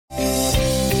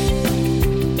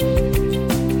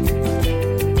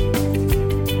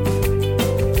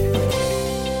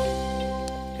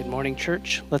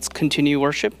church. Let's continue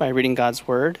worship by reading God's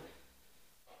word.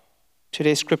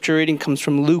 Today's scripture reading comes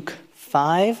from Luke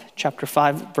 5, chapter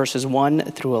 5, verses 1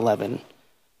 through 11.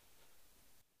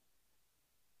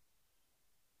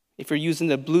 If you're using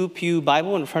the Blue Pew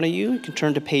Bible in front of you, you can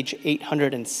turn to page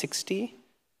 860.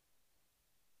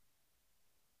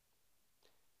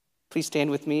 Please stand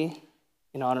with me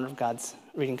in honor of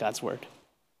reading God's word.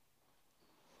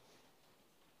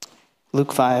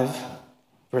 Luke 5,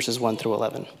 verses 1 through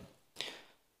 11.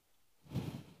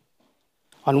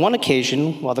 On one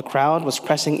occasion, while the crowd was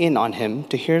pressing in on him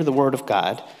to hear the word of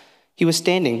God, he was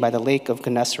standing by the lake of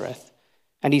Gennesareth,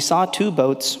 and he saw two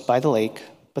boats by the lake,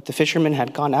 but the fishermen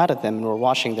had gone out of them and were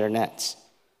washing their nets.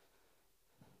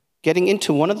 Getting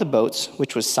into one of the boats,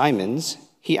 which was Simon's,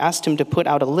 he asked him to put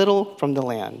out a little from the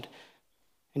land,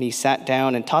 and he sat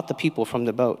down and taught the people from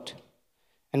the boat.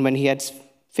 And when he had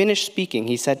finished speaking,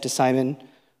 he said to Simon,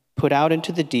 "Put out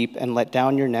into the deep and let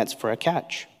down your nets for a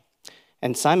catch."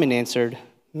 And Simon answered,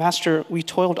 "Master, we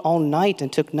toiled all night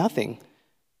and took nothing,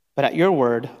 but at your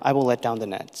word I will let down the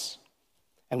nets."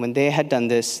 And when they had done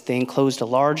this, they enclosed a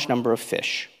large number of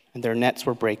fish, and their nets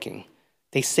were breaking.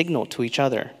 They signaled to each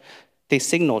other. They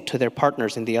signaled to their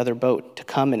partners in the other boat to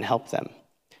come and help them.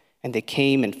 And they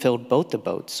came and filled both the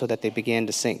boats so that they began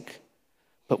to sink.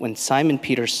 But when Simon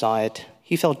Peter saw it,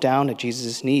 he fell down at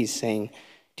Jesus' knees, saying,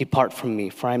 "Depart from me,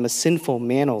 for I am a sinful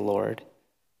man, O Lord."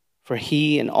 For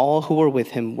he and all who were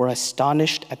with him were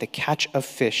astonished at the catch of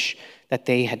fish that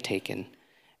they had taken.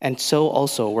 And so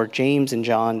also were James and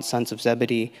John, sons of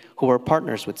Zebedee, who were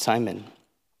partners with Simon.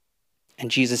 And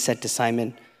Jesus said to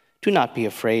Simon, "Do not be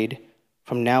afraid.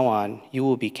 From now on you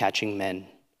will be catching men."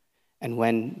 And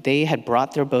when they had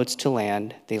brought their boats to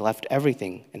land, they left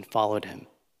everything and followed him.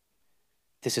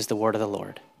 This is the word of the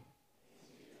Lord.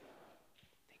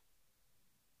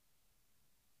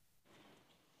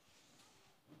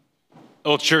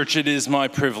 Well, church, it is my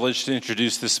privilege to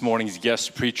introduce this morning's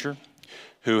guest preacher,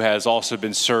 who has also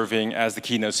been serving as the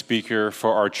keynote speaker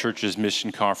for our church's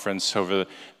mission conference over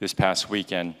this past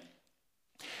weekend.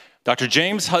 Dr.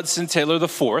 James Hudson Taylor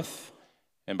IV,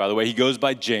 and by the way, he goes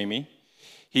by Jamie.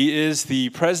 He is the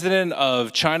president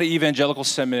of China Evangelical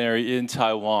Seminary in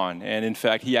Taiwan, and in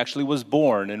fact, he actually was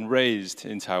born and raised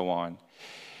in Taiwan.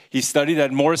 He studied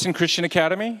at Morrison Christian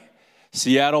Academy,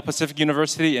 Seattle Pacific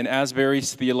University, and Asbury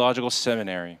Theological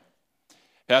Seminary.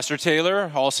 Pastor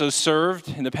Taylor also served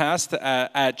in the past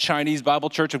at Chinese Bible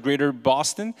Church of Greater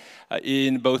Boston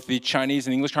in both the Chinese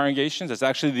and English congregations. That's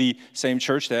actually the same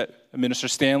church that Minister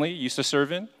Stanley used to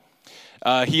serve in.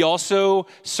 He also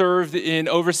served in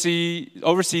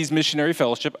Overseas Missionary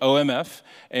Fellowship, OMF,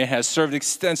 and has served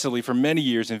extensively for many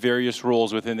years in various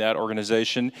roles within that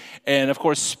organization. And of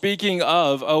course, speaking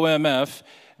of OMF,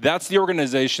 that's the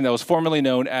organization that was formerly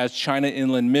known as China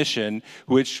Inland Mission,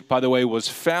 which, by the way, was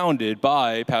founded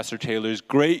by Pastor Taylor's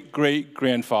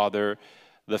great-great-grandfather,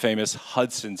 the famous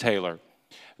Hudson Taylor,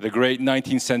 the great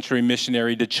 19th century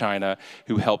missionary to China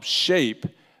who helped shape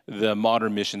the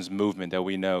modern missions movement that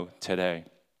we know today.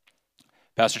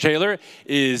 Pastor Taylor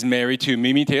is married to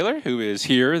Mimi Taylor, who is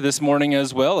here this morning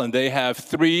as well, and they have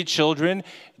 3 children,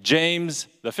 James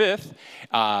V,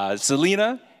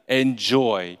 Selena, and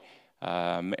Joy.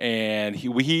 And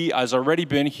he has already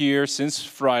been here since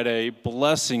Friday,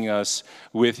 blessing us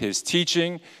with his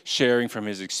teaching, sharing from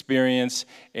his experience,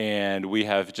 and we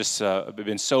have just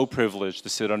been so privileged to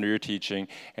sit under your teaching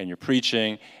and your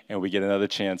preaching, and we get another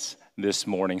chance this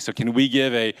morning. So can we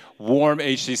give a warm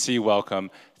HCC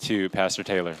welcome to Pastor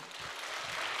Taylor?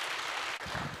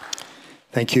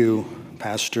 Thank you,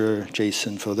 Pastor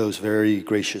Jason, for those very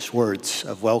gracious words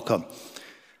of welcome.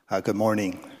 Good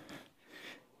morning.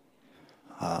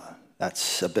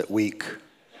 That's a bit weak.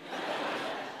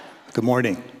 Good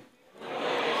morning.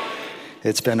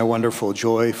 It's been a wonderful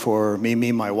joy for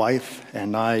Mimi, my wife,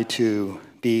 and I to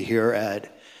be here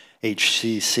at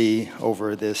HCC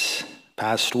over this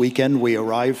past weekend. We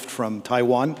arrived from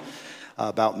Taiwan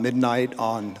about midnight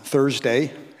on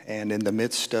Thursday, and in the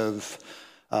midst of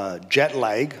jet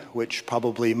lag, which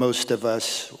probably most of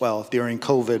us, well, during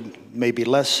COVID, maybe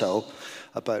less so,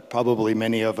 but probably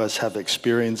many of us have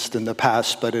experienced in the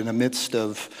past. But in the midst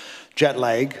of jet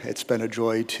lag, it's been a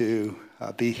joy to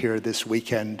be here this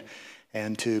weekend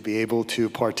and to be able to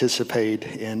participate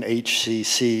in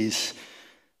HCC's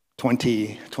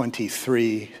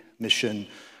 2023 Mission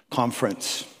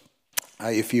Conference.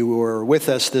 If you were with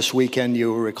us this weekend,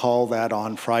 you will recall that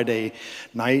on Friday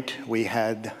night, we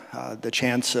had the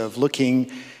chance of looking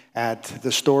at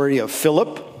the story of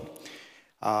Philip,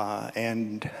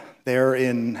 and there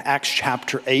in Acts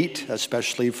chapter 8,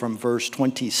 especially from verse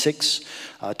 26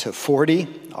 to 40,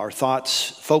 our thoughts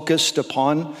focused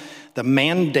upon the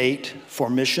mandate for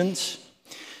missions,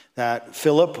 that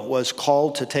Philip was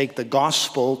called to take the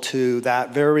gospel to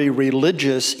that very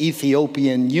religious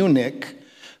Ethiopian eunuch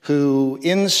who,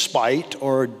 in spite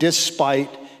or despite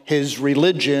his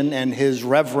religion and his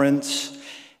reverence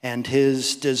and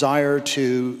his desire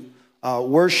to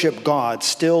worship God,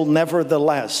 still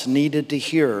nevertheless needed to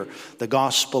hear the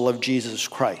gospel of Jesus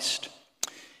Christ.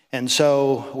 And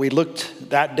so we looked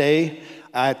that day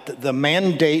at the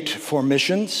mandate for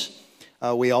missions.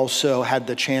 We also had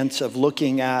the chance of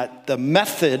looking at the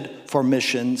method for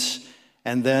missions,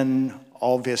 and then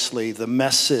obviously the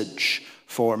message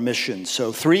for missions.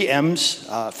 So 3 M's,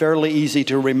 fairly easy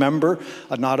to remember,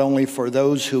 not only for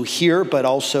those who hear, but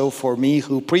also for me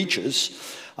who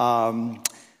preaches.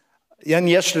 Then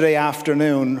yesterday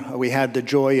afternoon, we had the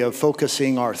joy of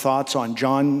focusing our thoughts on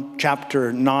John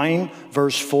chapter 9,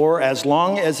 verse 4. As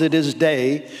long as it is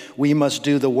day, we must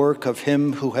do the work of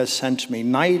him who has sent me.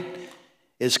 Night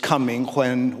is coming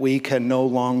when we can no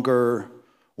longer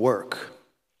work.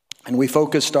 And we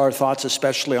focused our thoughts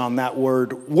especially on that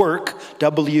word work,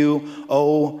 W-O-R-K,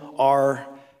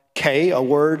 a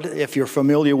word, if you're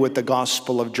familiar with the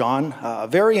Gospel of John, a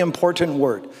very important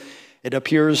word. It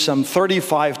appears some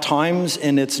 35 times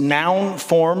in its noun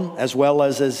form as well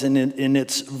as in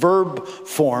its verb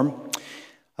form.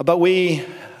 But we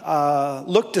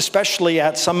looked especially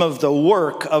at some of the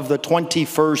work of the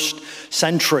 21st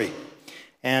century.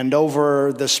 And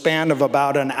over the span of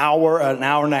about an hour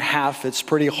and a half, it's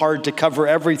pretty hard to cover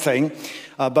everything.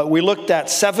 But we looked at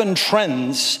 7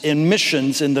 trends in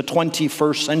missions in the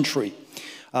 21st century.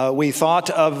 We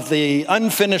thought of the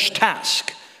unfinished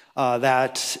task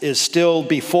that is still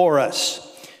before us.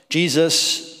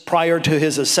 Jesus, prior to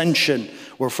his ascension,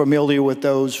 we're familiar with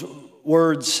those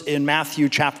words in Matthew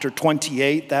chapter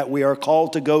 28 that we are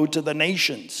called to go to the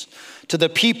nations, to the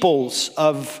peoples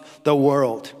of the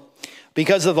world.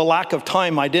 Because of the lack of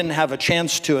time, I didn't have a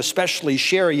chance to especially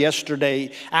share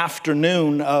yesterday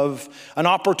afternoon of an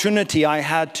opportunity I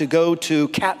had to go to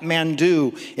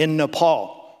Kathmandu in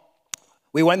Nepal.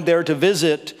 We went there to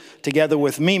visit, together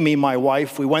with Mimi, my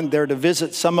wife, we went there to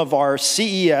visit some of our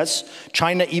CES,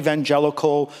 China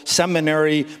Evangelical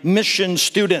Seminary mission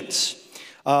students.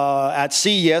 At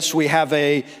CES, we have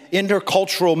a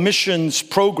intercultural missions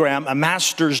program, a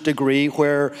master's degree,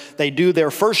 where they do their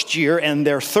first year and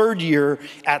their third year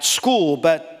at school.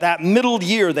 But that middle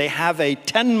year, they have a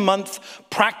 10-month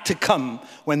practicum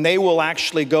when they will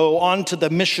actually go onto the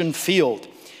mission field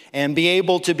and be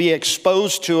able to be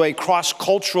exposed to a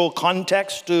cross-cultural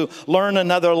context, to learn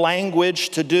another language,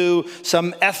 to do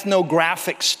some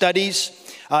ethnographic studies,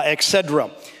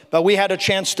 etc. But we had a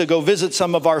chance to go visit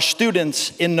some of our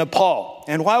students in Nepal.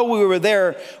 And while we were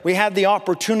there, we had the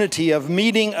opportunity of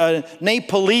meeting a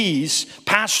Nepalese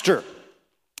pastor.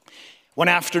 One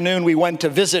afternoon, we went to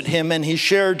visit him, and he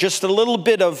shared just a little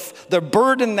bit of the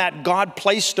burden that God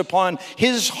placed upon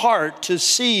his heart to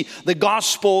see the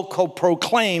gospel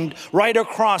proclaimed right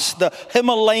across the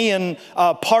Himalayan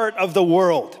part of the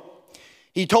world.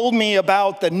 He told me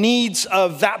about the needs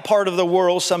of that part of the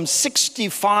world, some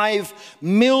 65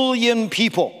 million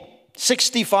people,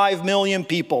 65 million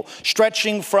people,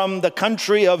 stretching from the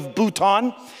country of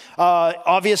Bhutan,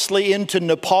 obviously into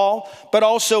Nepal, but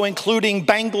also including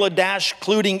Bangladesh,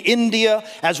 including India,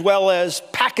 as well as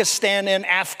Pakistan and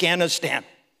Afghanistan.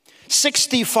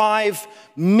 65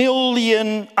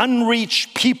 million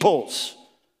unreached peoples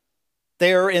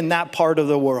there in that part of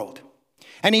the world.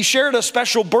 And he shared a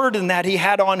special burden that he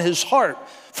had on his heart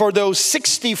for those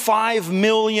 65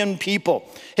 million people.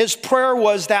 His prayer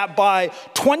was that by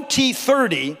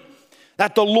 2030,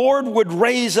 that the Lord would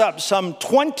raise up some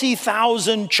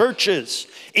 20,000 churches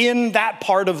in that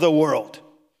part of the world.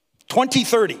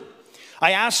 2030.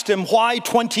 I asked him, why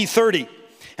 2030?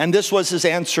 And this was his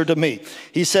answer to me.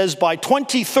 He says, by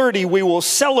 2030, we will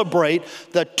celebrate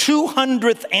the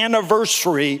 200th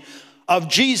anniversary of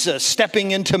Jesus stepping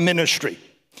into ministry.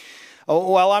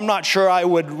 Well, I'm not sure I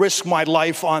would risk my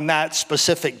life on that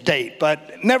specific date,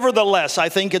 but nevertheless, I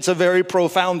think it's a very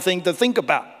profound thing to think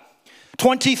about.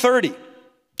 2030,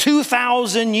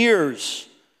 2,000 years,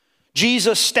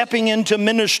 Jesus stepping into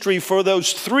ministry for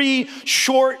those 3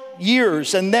 short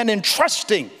years and then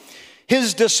entrusting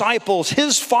his disciples,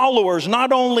 his followers,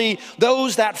 not only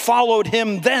those that followed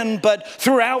him then, but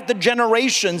throughout the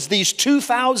generations, these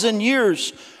 2,000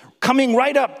 years coming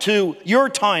right up to your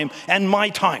time and my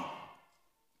time.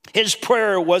 His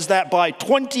prayer was that by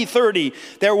 2030,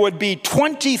 there would be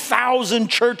 20,000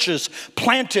 churches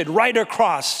planted right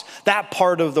across that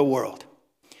part of the world.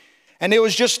 And it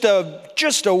was just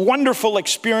a wonderful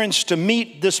experience to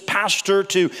meet this pastor,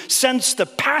 to sense the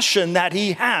passion that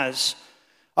he has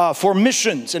for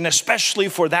missions, and especially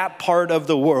for that part of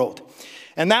the world.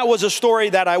 And that was a story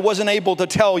that I wasn't able to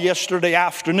tell yesterday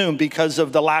afternoon because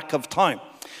of the lack of time.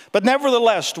 But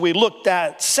nevertheless, we looked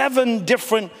at 7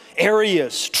 different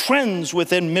areas, trends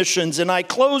within missions. And I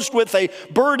closed with a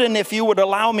burden, if you would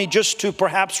allow me just to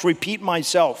perhaps repeat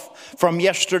myself from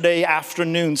yesterday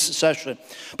afternoon's session.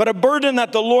 But a burden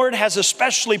that the Lord has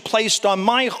especially placed on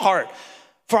my heart.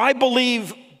 For I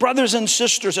believe, brothers and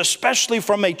sisters, especially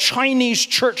from a Chinese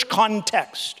church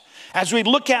context, as we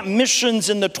look at missions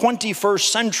in the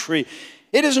 21st century,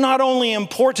 it is not only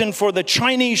important for the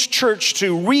Chinese church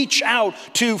to reach out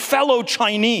to fellow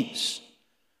Chinese,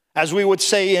 as we would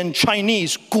say in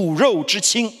Chinese, 骨肉之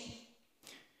亲,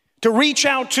 to reach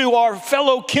out to our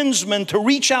fellow kinsmen, to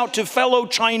reach out to fellow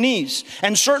Chinese.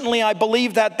 And certainly I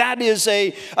believe that that is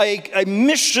a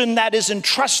mission that is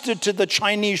entrusted to the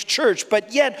Chinese church.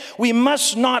 But yet we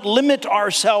must not limit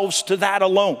ourselves to that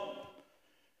alone.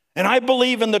 And I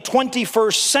believe in the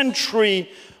 21st century,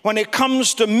 when it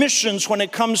comes to missions, when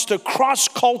it comes to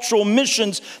cross-cultural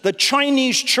missions, the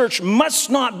Chinese church must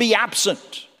not be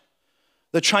absent.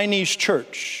 The Chinese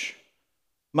church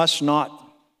must not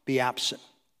be absent.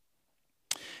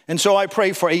 And so I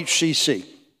pray for HCC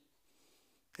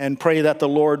and pray that the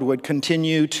Lord would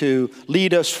continue to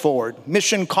lead us forward.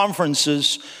 Mission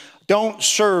conferences don't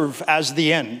serve as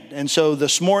the end. And so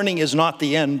this morning is not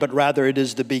the end, but rather it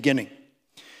is the beginning.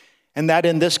 And that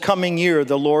in this coming year,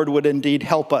 the Lord would indeed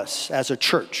help us as a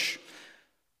church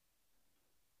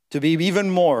to be even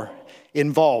more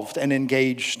involved and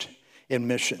engaged in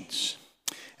missions.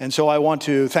 And so I want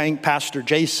to thank Pastor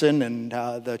Jason and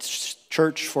the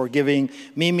church for giving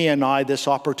Mimi and I this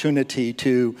opportunity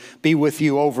to be with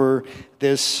you over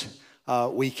this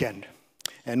weekend.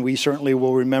 And we certainly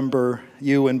will remember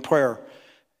you in prayer,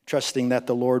 trusting that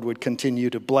the Lord would continue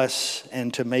to bless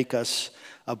and to make us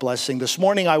a blessing. This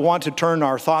morning, I want to turn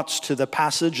our thoughts to the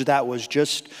passage that was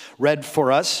just read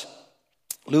for us,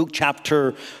 Luke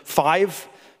chapter 5,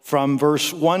 from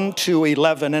verse 1 to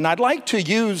 11. And I'd like to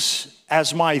use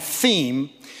as my theme,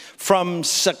 from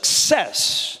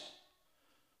success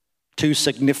to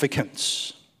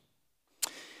significance.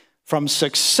 From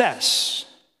success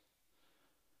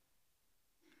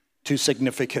to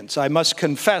significance. I must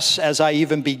confess as I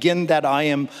even begin that I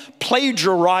am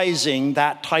plagiarizing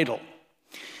that title.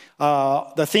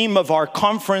 The theme of our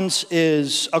conference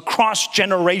is across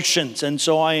generations, and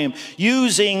so I am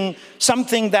using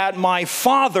something that my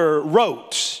father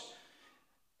wrote.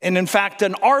 And in fact,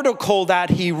 an article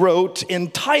that he wrote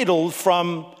entitled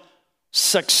From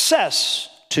Success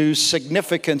to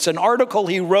Significance, an article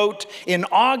he wrote in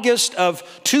August of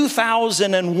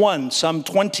 2001, some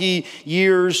 20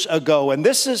 years ago. And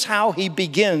this is how he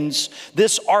begins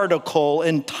this article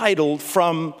entitled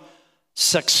From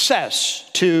Success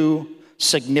to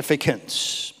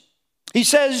Significance. He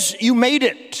says, "You made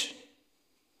it,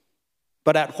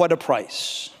 but at what a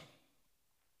price?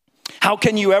 How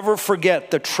can you ever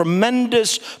forget the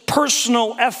tremendous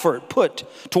personal effort put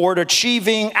toward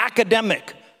achieving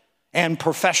academic and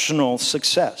professional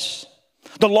success?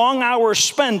 The long hours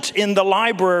spent in the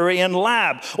library and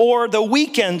lab, or the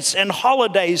weekends and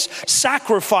holidays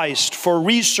sacrificed for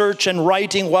research and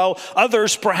writing, while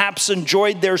others perhaps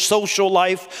enjoyed their social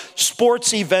life,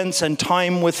 sports events, and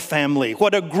time with family.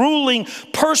 What a grueling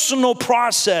personal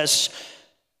process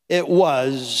it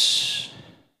was,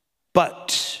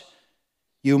 but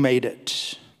you made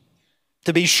it.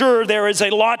 To be sure, there is a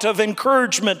lot of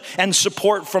encouragement and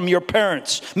support from your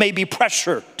parents, maybe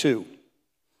pressure too.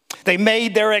 They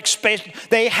had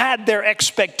their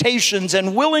expectations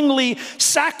and willingly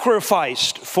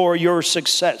sacrificed for your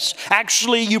success.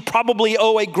 Actually, you probably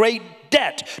owe a great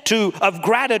debt of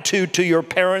gratitude to your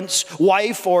parents,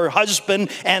 wife or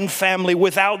husband, and family.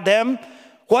 Without them,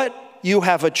 what you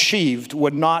have achieved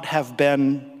would not have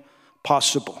been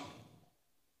possible.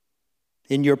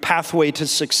 In your pathway to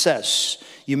success,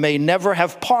 you may never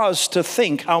have paused to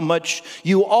think how much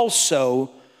you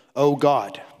also owe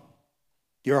God.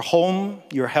 Your home,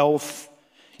 your health,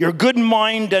 your good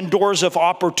mind, and doors of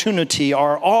opportunity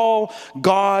are all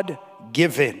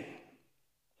God-given.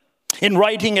 In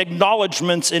writing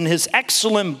acknowledgments in his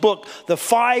excellent book, The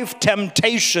 5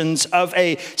 Temptations of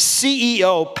a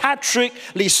CEO, Patrick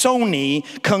Lencioni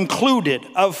concluded,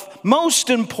 "Of most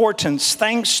importance,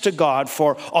 thanks to God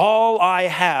for all I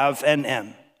have and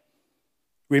am.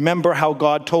 Remember how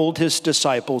God told his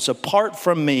disciples, apart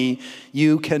from me,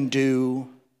 you can do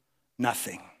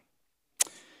nothing."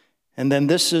 And then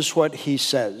this is what he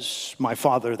says, my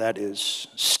father that is,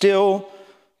 "Still,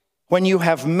 when you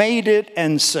have made it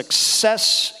and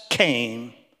success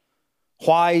came,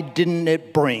 why didn't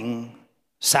it bring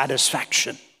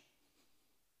satisfaction?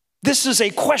 This is a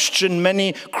question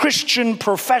many Christian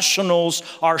professionals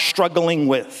are struggling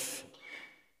with.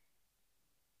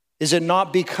 Is it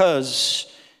not because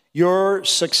your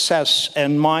success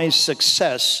and my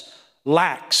success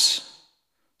lacks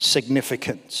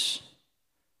significance?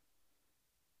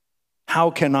 How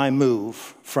can I move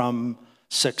from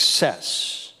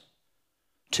success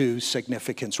to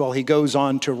significance? Well, he goes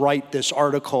on to write this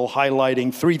article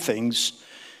highlighting three things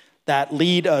that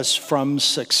lead us from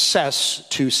success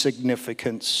to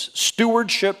significance: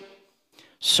 stewardship,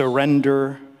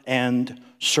 surrender, and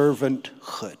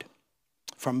servanthood.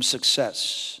 From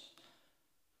success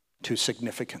to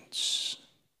significance.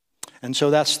 And so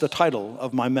that's the title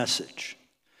of my message.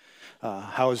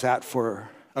 How is that for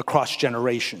across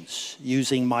generations?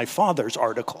 Using my father's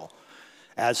article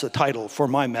as the title for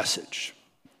my message.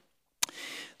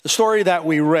 The story that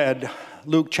we read,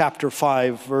 Luke chapter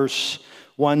 5, verse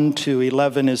 1 to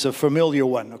 11, is a familiar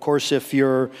one. Of course, if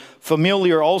you're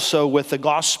familiar also with the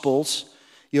Gospels,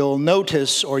 you'll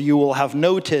notice, or you will have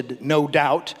noted, no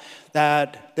doubt,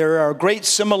 that there are great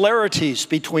similarities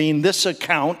between this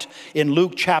account in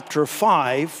Luke chapter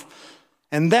 5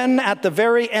 and then at the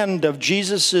very end of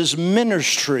Jesus'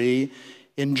 ministry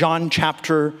in John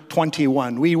chapter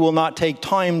 21. We will not take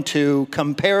time to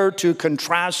compare, to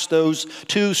contrast those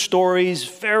two stories.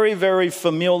 Very, very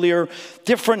familiar,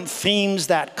 different themes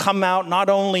that come out not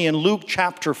only in Luke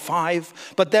chapter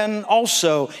 5, but then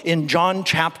also in John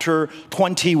chapter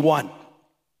 21.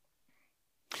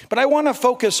 But I want to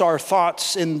focus our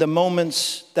thoughts in the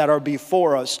moments that are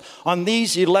before us on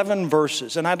these 11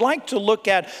 verses. And I'd like to look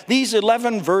at these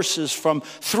 11 verses from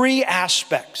three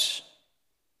aspects.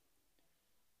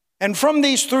 And from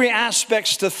these three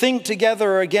aspects to think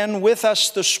together again with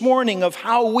us this morning of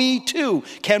how we too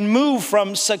can move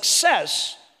from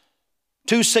success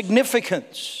to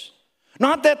significance.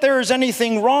 Not that there is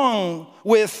anything wrong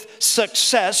with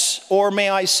success, or may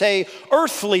I say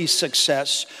earthly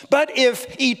success, but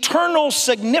if eternal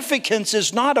significance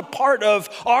is not a part of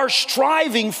our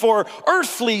striving for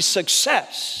earthly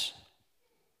success,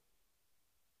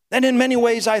 then in many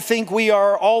ways I think we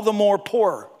are all the more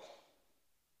poor.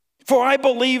 For I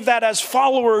believe that as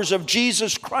followers of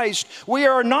Jesus Christ, we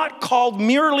are not called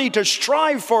merely to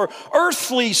strive for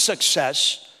earthly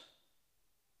success.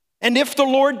 And if the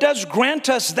Lord does grant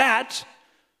us that,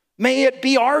 may it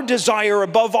be our desire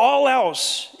above all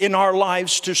else in our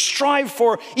lives to strive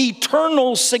for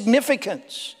eternal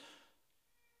significance.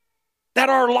 That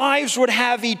our lives would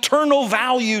have eternal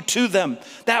value to them.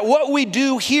 That what we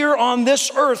do here on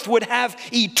this earth would have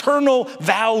eternal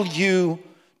value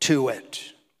to it.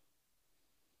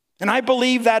 And I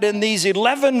believe that in these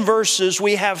 11 verses,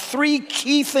 we have three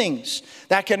key things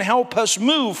that can help us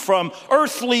move from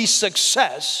earthly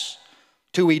success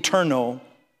to eternal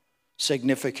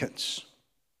significance.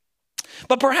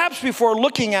 But perhaps before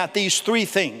looking at these three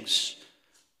things,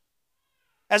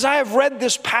 as I have read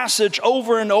this passage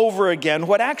over and over again,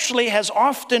 what actually has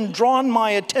often drawn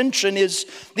my attention is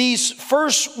these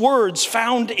first words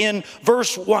found in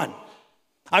verse 1.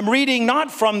 I'm reading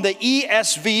not from the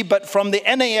ESV, but from the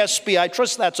NASB. I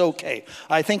trust that's okay.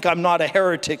 I think I'm not a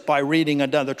heretic by reading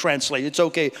another translation. It's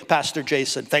okay, Pastor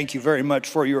Jason. Thank you very much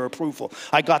for your approval.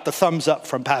 I got the thumbs up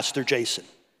from Pastor Jason.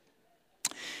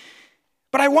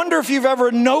 But I wonder if you've ever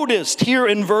noticed here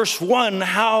in verse 1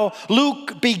 how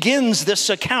Luke begins this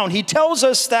account. He tells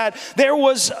us that there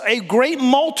was a great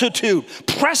multitude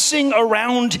pressing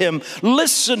around him,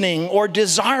 listening or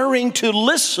desiring to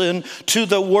listen to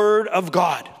the word of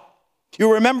God.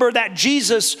 You remember that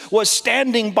Jesus was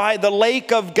standing by the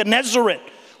lake of Gennesaret,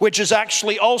 which is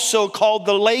actually also called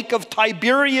the lake of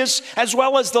Tiberias, as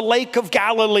well as the lake of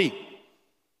Galilee.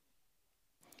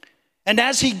 And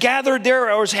as he gathered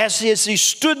there, or as he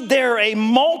stood there, a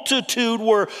multitude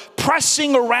were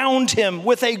pressing around him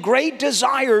with a great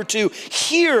desire to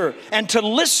hear and to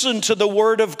listen to the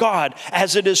word of God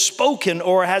as it is spoken,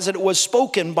 or as it was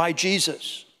spoken by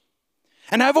Jesus.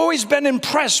 And I've always been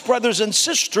impressed, brothers and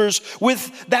sisters,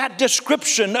 with that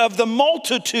description of the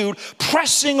multitude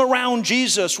pressing around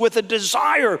Jesus with a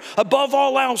desire above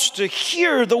all else to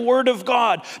hear the word of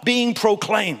God being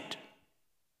proclaimed.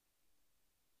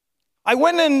 I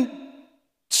went and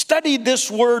studied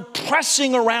this word,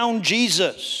 pressing around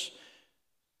Jesus.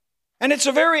 And it's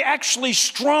a very actually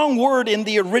strong word in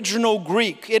the original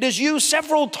Greek. It is used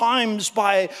several times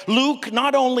by Luke,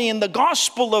 not only in the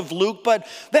Gospel of Luke, but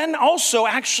then also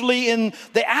actually in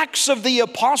the Acts of the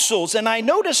Apostles. And I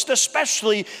noticed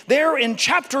especially there in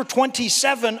chapter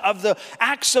 27 of the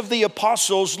Acts of the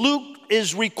Apostles, Luke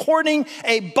is recording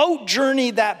a boat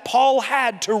journey that Paul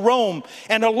had to Rome.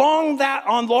 And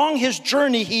along his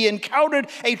journey, he encountered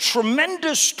a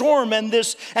tremendous storm. And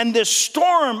this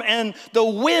storm and the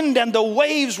wind and the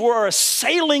waves were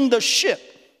assailing the ship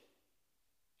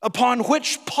upon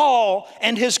which Paul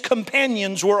and his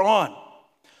companions were on.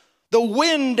 The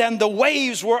wind and the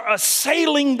waves were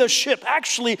assailing the ship.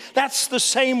 Actually, that's the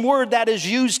same word that is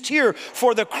used here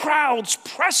for the crowds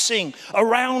pressing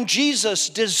around Jesus,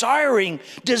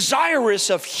 desirous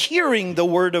of hearing the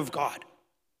word of God.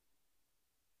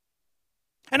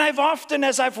 And I've often,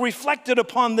 as I've reflected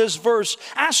upon this verse,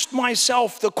 asked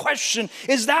myself the question,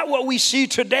 is that what we see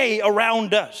today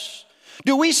around us?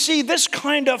 Do we see this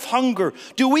kind of hunger?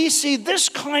 Do we see this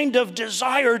kind of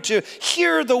desire to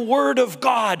hear the word of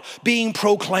God being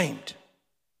proclaimed?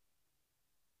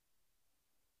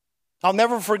 I'll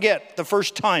never forget the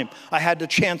first time I had the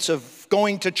chance of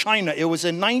going to China. It was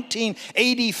in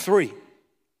 1983.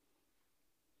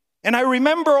 And I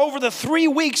remember over the 3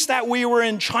 weeks that we were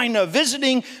in China,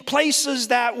 visiting places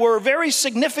that were very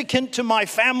significant to my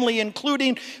family,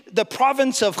 including the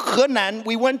province of Henan.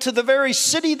 We went to the very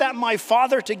city that my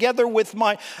father, together with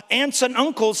my aunts and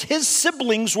uncles, his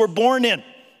siblings were born in.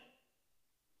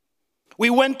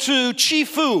 We went to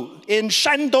Qifu in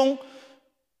Shandong.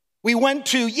 We went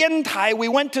to Yantai. We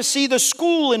went to see the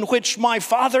school in which my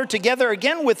father, together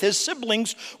again with his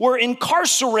siblings, were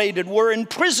incarcerated, were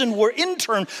imprisoned, were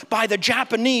interned by the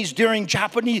Japanese during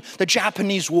the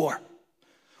Japanese War.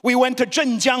 We went to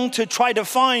Zhenjiang to try to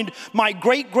find my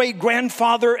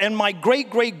great-great-grandfather and my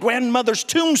great-great-grandmother's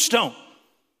tombstone.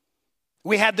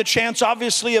 We had the chance,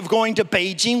 obviously, of going to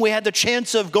Beijing. We had the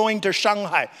chance of going to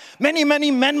Shanghai. Many,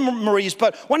 many memories,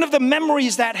 but one of the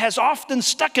memories that has often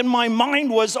stuck in my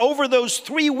mind was over those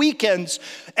 3 weekends,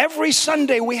 every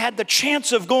Sunday we had the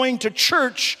chance of going to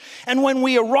church, and when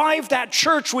we arrived at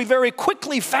church, we very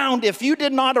quickly found if you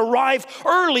did not arrive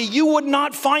early, you would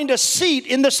not find a seat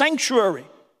in the sanctuary.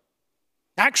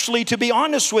 Actually, to be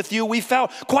honest with you, we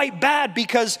felt quite bad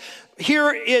because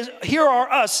here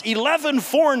are us, 11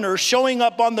 foreigners showing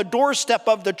up on the doorstep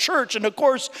of the church. And of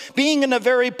course, being in a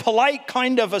very polite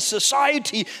kind of a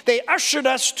society, they ushered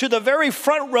us to the very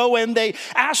front row and they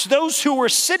asked those who were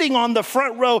sitting on the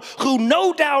front row, who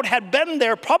no doubt had been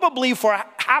there probably for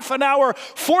half an hour,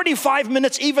 45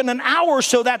 minutes, even an hour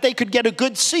so that they could get a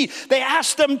good seat. They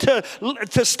asked them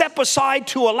to step aside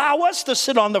to allow us to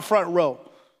sit on the front row.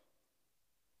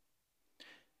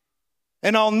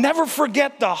 And I'll never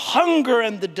forget the hunger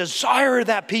and the desire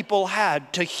that people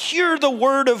had to hear the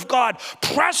word of God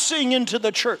pressing into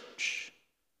the church.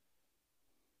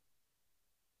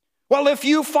 Well, if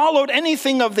you followed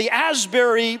anything of the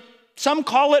Asbury, some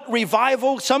call it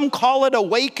revival, some call it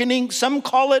awakening, some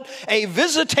call it a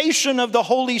visitation of the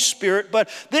Holy Spirit. But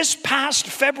this past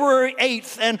February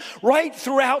 8th and right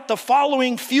throughout the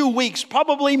following few weeks,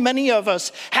 probably many of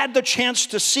us had the chance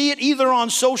to see it either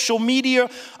on social media,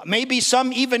 maybe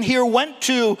some even here went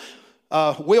to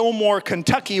Wilmore,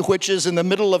 Kentucky, which is in the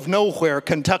middle of nowhere,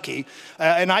 Kentucky.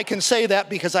 And I can say that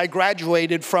because I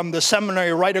graduated from the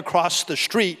seminary right across the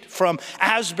street from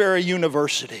Asbury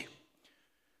University.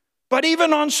 But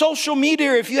even on social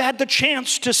media, if you had the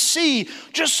chance to see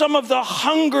just some of the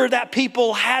hunger that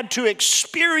people had to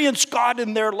experience God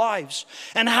in their lives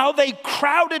and how they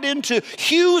crowded into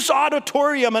Hughes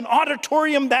Auditorium, an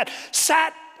auditorium that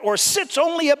sits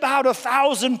only about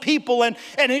 1,000 people, and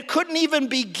it couldn't even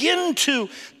begin to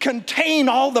contain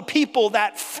all the people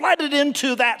that flooded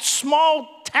into that small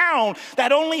town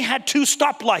that only had 2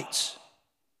 stoplights.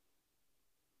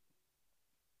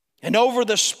 And over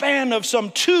the span of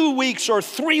some 2 weeks or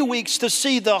 3 weeks to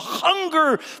see the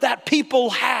hunger that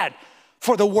people had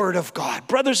for the word of God.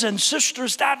 Brothers and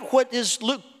sisters, that's what is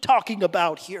Luke talking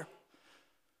about here.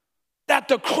 That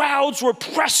the crowds were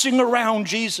pressing around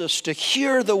Jesus to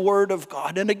hear the word of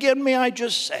God. And again, may I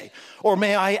just say, or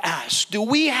may I ask, do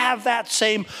we have that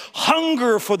same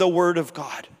hunger for the word of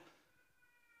God?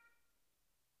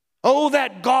 Oh,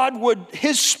 that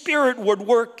His Spirit would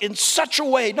work in such a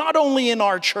way, not only in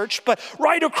our church, but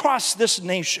right across this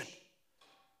nation.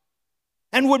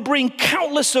 And would bring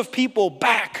countless of people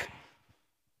back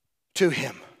to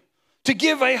Him. To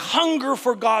give a hunger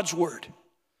for God's word.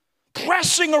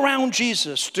 Pressing around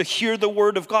Jesus to hear the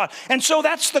word of God. And so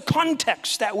that's the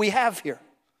context that we have here.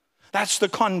 That's the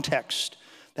context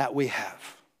that we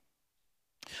have.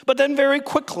 But then very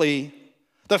quickly,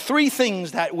 the 3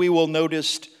 things that we will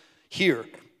notice here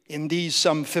in these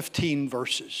some 15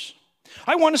 verses.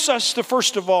 I want us to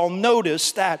first of all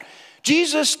notice that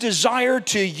Jesus desired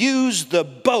to use the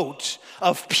boat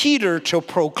of Peter to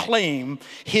proclaim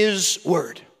his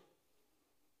word.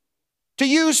 to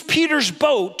use Peter's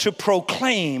boat to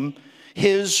proclaim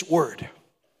his word.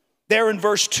 There in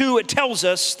verse 2, it tells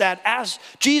us that as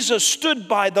Jesus stood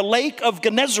by the lake of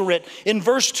Gennesaret, in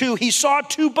verse 2, he saw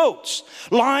two boats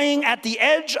lying at the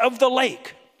edge of the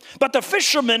lake. But the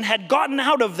fishermen had gotten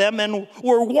out of them and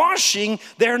were washing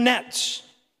their nets.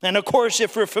 And of course,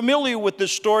 if you're familiar with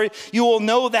this story, you will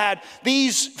know that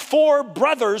these four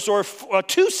brothers, or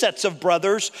two sets of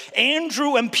brothers,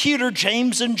 Andrew and Peter,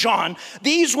 James and John,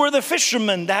 these were the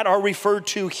fishermen that are referred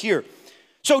to here.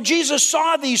 So Jesus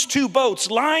saw these two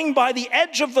boats lying by the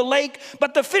edge of the lake,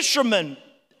 but the fishermen,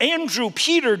 Andrew,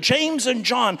 Peter, James, and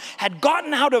John, had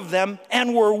gotten out of them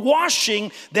and were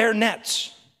washing their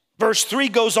nets. Verse 3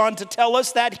 goes on to tell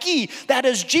us that he, that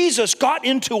is Jesus, got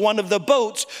into one of the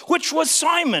boats, which was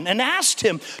Simon, and asked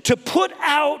him to put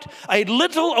out a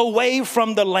little away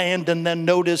from the land. And then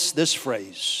notice this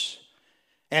phrase.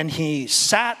 And he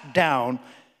sat down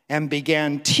and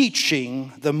began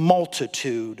teaching the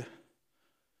multitude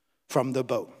from the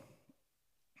boat.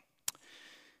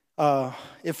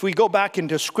 If we go back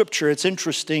into Scripture, it's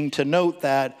interesting to note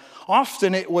that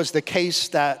often it was the case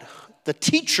that the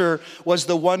teacher was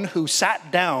the one who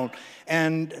sat down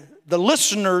and the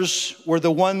listeners were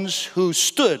the ones who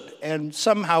stood. And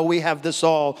somehow we have this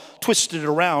all twisted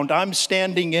around. I'm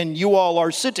standing and you all are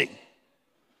sitting.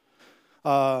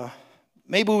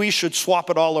 Maybe we should swap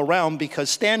it all around,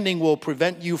 because standing will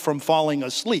prevent you from falling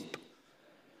asleep.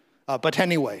 But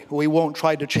anyway, we won't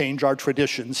try to change our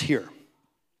traditions here.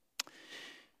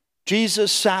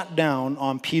 Jesus sat down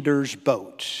on Peter's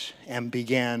boat and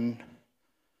began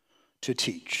to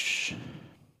teach.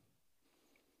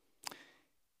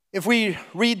 If we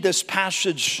read this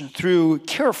passage through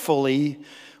carefully,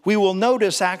 we will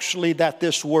notice actually that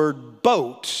this word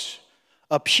boat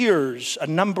appears a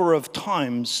number of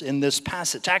times in this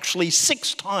passage, actually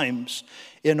 6 times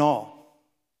in all.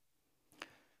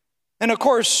 And of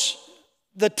course,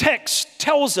 the text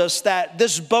tells us that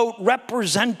this boat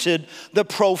represented the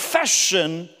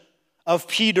profession of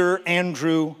Peter,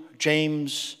 Andrew,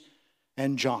 James,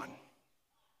 and John.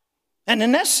 And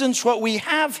in essence, what we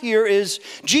have here is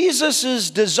Jesus'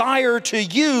 desire to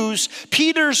use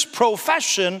Peter's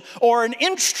profession, or an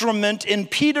instrument in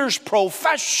Peter's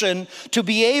profession, to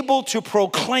be able to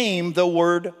proclaim the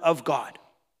word of God.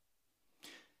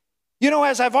 You know,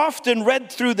 as I've often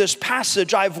read through this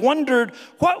passage, I've wondered,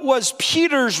 what was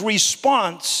Peter's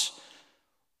response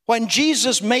when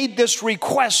Jesus made this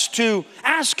request to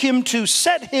ask him to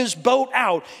set his boat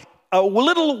out a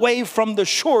little way from the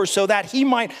shore so that he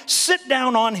might sit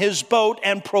down on his boat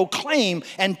and proclaim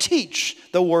and teach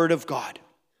the word of God?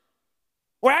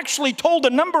 We're actually told a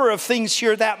number of things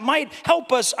here that might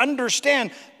help us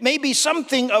understand maybe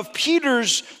something of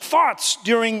Peter's thoughts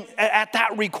at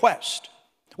that request.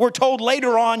 We're told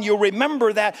later on, you'll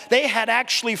remember, that they had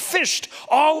actually fished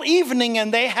all evening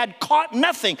and they had caught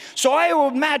nothing. So I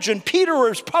would imagine Peter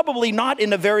was probably not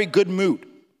in a very good mood.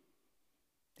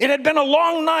 It had been a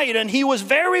long night and he was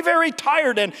very, very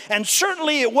tired. And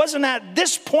certainly it wasn't at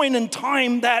this point in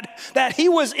time that he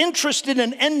was interested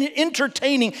in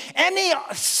entertaining any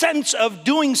sense of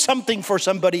doing something for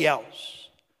somebody else.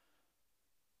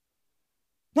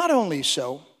 Not only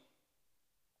so,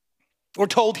 we're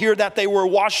told here that they were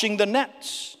washing the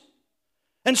nets.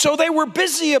 And so they were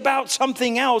busy about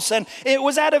something else. And it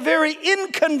was at a very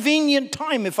inconvenient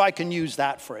time, if I can use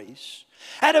that phrase,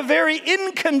 at a very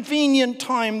inconvenient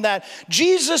time that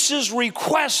Jesus'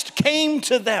 request came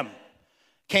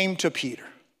to Peter.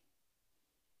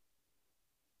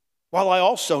 While I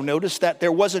also noticed that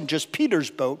there wasn't just Peter's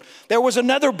boat, there was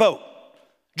another boat,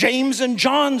 James and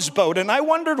John's boat. And I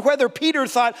wondered whether Peter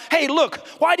thought, hey, look,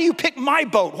 why do you pick my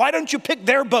boat? Why don't you pick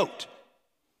their boat?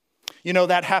 You know,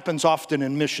 that happens often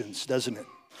in missions, doesn't it?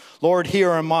 Lord,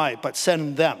 here am I, but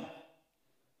send them.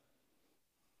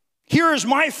 Here is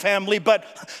my family, but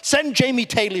send Jamie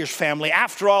Taylor's family.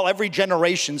 After all, every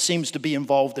generation seems to be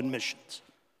involved in missions.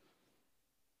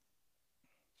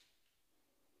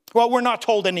 Well, we're not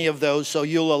told any of those, so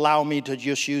you'll allow me to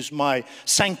just use my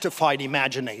sanctified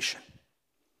imagination.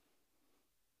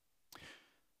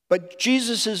 But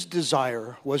Jesus'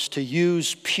 desire was to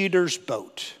use Peter's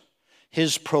boat,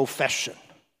 his profession,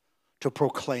 to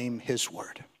proclaim his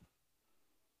word.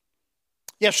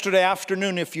 Yesterday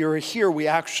afternoon, if you're here, we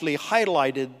actually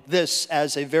highlighted this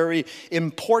as a very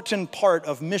important part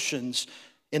of missions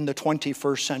in the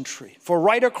 21st century. For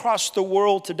right across the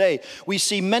world today, we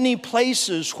see many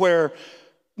places where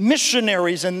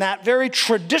missionaries, in that very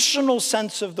traditional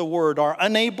sense of the word, are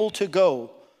unable to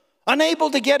go, unable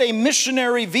to get a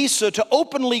missionary visa to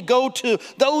openly go to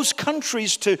those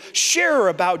countries to share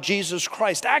about Jesus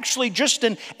Christ. Actually, just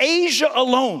in Asia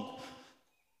alone,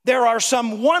 There are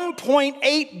some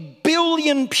 1.8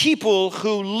 billion people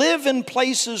who live in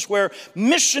places where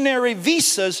missionary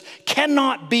visas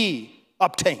cannot be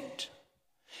obtained.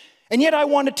 And yet I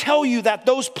want to tell you that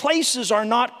those places are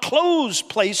not closed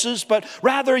places, but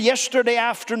rather yesterday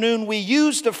afternoon we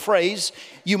used a phrase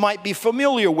you might be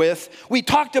familiar with. We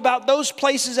talked about those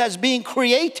places as being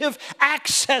creative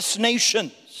access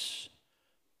nations.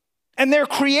 And they're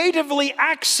creatively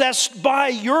accessed by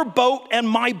your boat and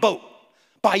my boat,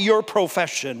 by your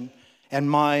profession and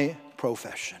my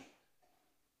profession.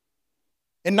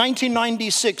 In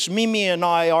 1996, Mimi and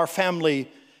I, our family,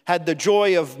 had the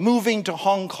joy of moving to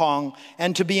Hong Kong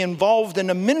and to be involved in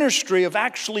a ministry of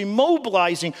actually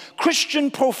mobilizing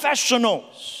Christian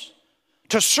professionals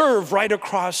to serve right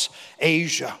across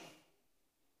Asia.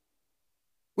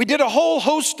 We did a whole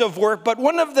host of work, but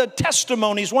one of the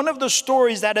testimonies, one of the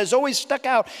stories that has always stuck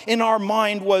out in our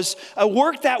mind was a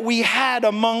work that we had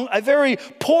among a very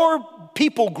poor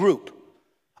people group,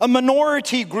 a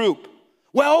minority group,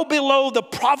 well below the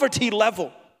poverty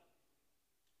level.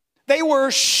 They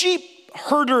were sheep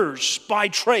herders by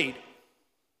trade.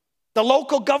 The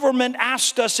local government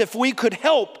asked us if we could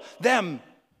help them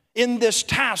in this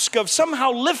task of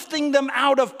somehow lifting them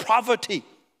out of poverty.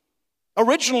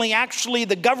 Originally, actually,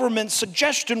 the government's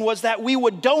suggestion was that we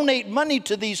would donate money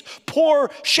to these poor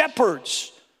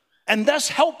shepherds and thus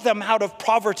help them out of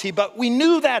poverty. But we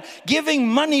knew that giving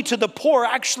money to the poor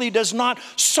actually does not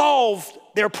solve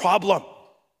their problem.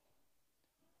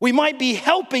 We might be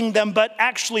helping them, but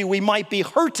actually we might be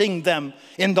hurting them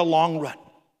in the long run.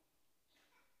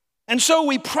 And so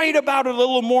we prayed about it a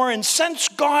little more and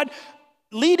sensed God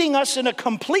leading us in a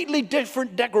completely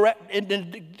different direction.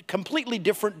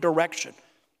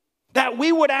 That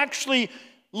we would actually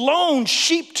loan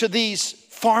sheep to these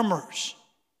farmers.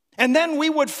 And then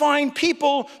we would find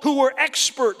people who were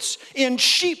experts in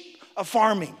sheep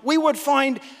farming. We would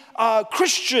find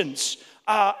Christians,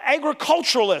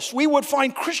 agriculturalists. We would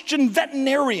find Christian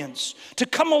veterinarians to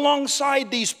come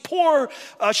alongside these poor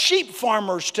sheep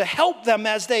farmers to help them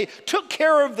as they took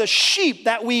care of the sheep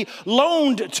that we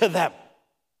loaned to them.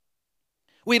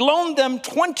 We loaned them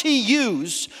 20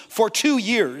 ewes for 2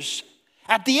 years,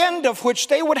 at the end of which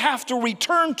they would have to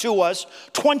return to us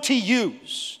 20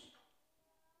 ewes.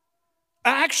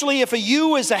 Actually, if a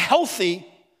ewe is a healthy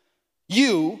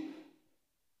ewe,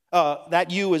 that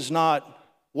ewe is not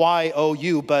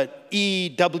Y-O-U, but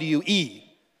E-W-E,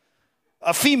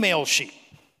 a female sheep.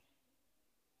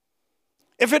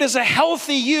 If it is a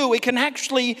healthy ewe, it can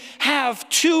actually have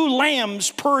 2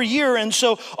 lambs per year. And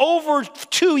so over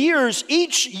 2 years,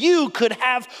 each ewe could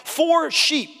have 4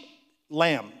 sheep.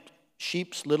 Lamb,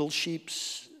 sheeps, little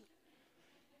sheeps.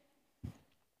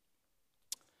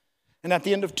 And at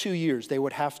the end of 2 years, they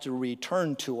would have to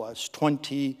return to us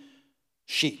 20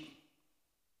 sheep.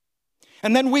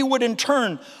 And then we would in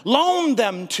turn loan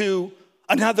them to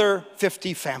another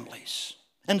 50 families.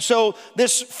 And so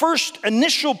this first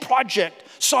initial project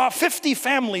saw 50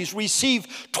 families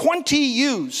receive 20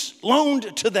 ewes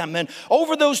loaned to them. And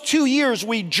over those 2 years,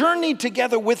 we journeyed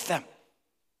together with them.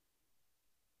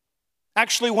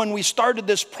 Actually, when we started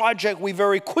this project, we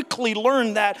very quickly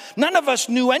learned that none of us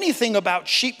knew anything about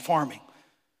sheep farming.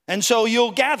 And so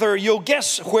you'll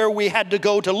guess where we had to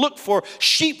go to look for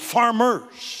sheep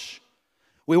farmers.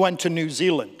 We went to New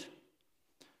Zealand,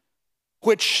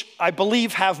 which I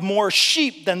believe have more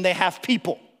sheep than they have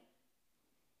people.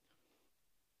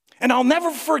 And I'll never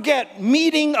forget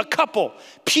meeting a couple,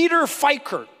 Peter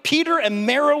and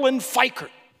Marilyn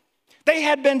Fikert. They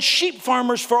had been sheep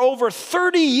farmers for over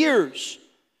 30 years.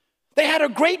 They had a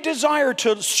great desire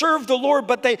to serve the Lord,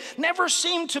 but they never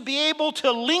seemed to be able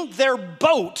to link their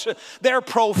boat, their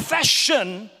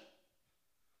profession,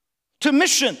 to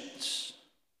missions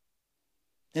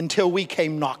until we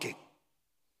came knocking.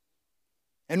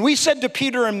 And we said to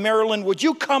Peter and Marilyn, would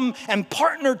you come and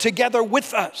partner together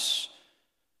with us?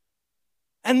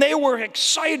 And they were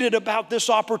excited about this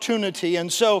opportunity.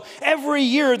 And so every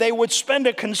year they would spend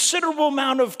a considerable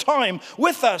amount of time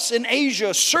with us in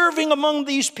Asia, serving among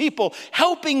these people,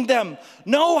 helping them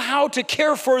know how to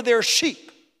care for their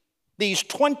sheep. These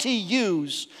 20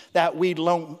 ewes that we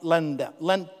lent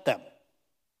them.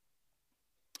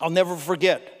 I'll never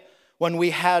forget when we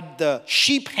had the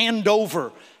sheep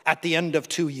handover at the end of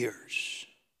 2 years.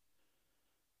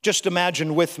 Just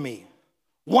imagine with me,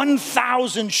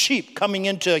 1,000 sheep coming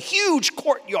into a huge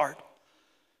courtyard.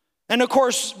 And of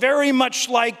course, very much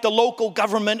like the local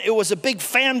government, it was a big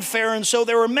fanfare, and so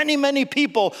there were many, many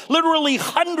people, literally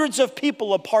hundreds of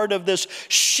people a part of this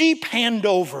sheep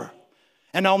handover.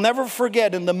 And I'll never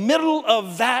forget, in the middle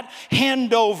of that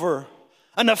handover,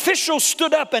 An official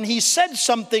stood up and he said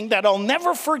something that I'll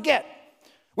never forget.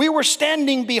 We were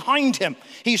standing behind him.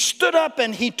 He stood up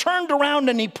and he turned around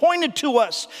and he pointed to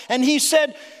us and he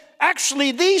said,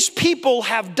 actually, these people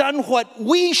have done what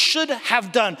we should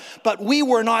have done, but we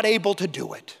were not able to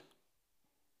do it.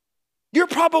 You're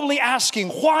probably asking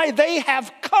why they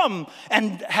have come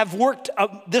and have worked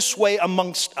this way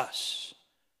amongst us.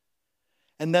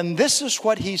 And then this is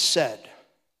what he said.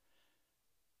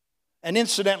 And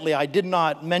incidentally, I did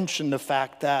not mention the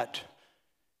fact that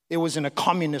it was in a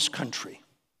communist country.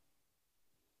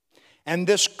 And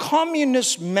this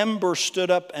communist member stood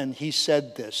up and he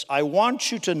said this, I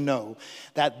want you to know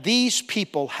that these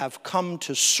people have come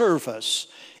to serve us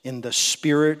in the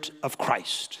Spirit of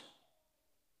Christ.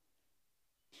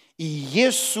 以耶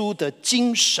稣的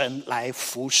精神来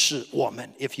服侍我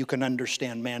们, if you can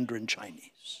understand Mandarin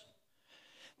Chinese.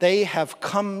 They have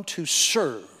come to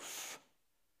serve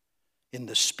in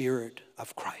the Spirit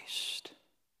of Christ.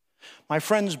 My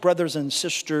friends, brothers, and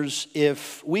sisters,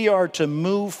 if we are to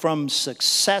move from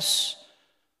success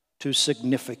to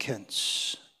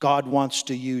significance, God wants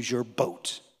to use your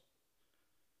boat.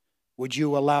 Would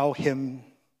you allow him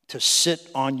to sit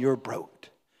on your boat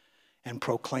and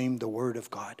proclaim the word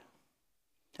of God?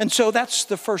 And so that's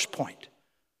the first point.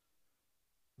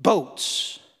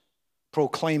 Boats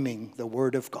proclaiming the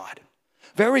word of God.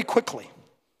 Very quickly.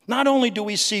 Not only do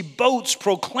we see boats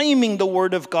proclaiming the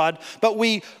word of God, but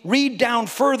we read down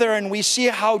further and we see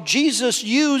how Jesus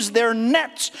used their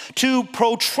nets to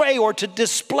portray or to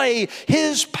display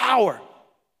his power.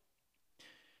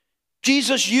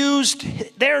 Jesus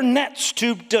used their nets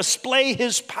to display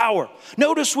his power.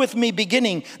 Notice with me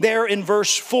beginning there in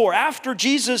verse 4. After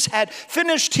Jesus had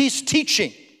finished his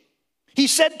teaching, he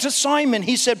said to Simon,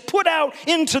 he said, put out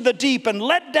into the deep and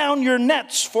let down your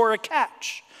nets for a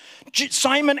catch.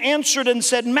 Simon answered and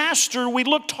said, Master, we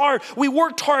worked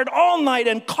hard all night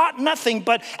and caught nothing,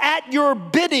 but at your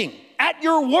bidding, at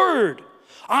your word,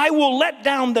 I will let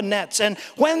down the nets. And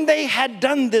when they had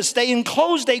done this, they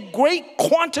enclosed a great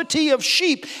quantity of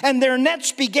sheep, and their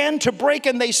nets began to break,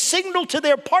 and they signaled to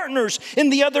their partners in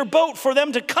the other boat for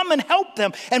them to come and help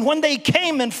them. And when they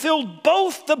came and filled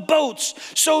both the boats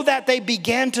so that they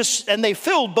began to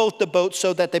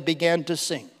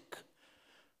sink.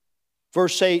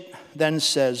 Verse 8 then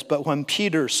says, but when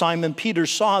Simon Peter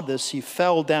saw this, he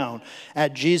fell down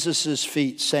at Jesus'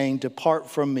 feet, saying, depart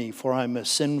from me, for I'm a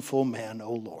sinful man,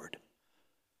 O Lord.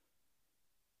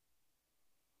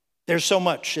 There's so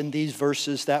much in these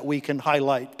verses that we can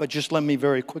highlight, but just let me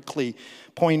very quickly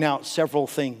point out several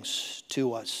things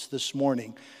to us this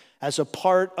morning as a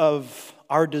part of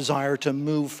our desire to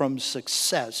move from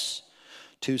success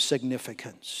to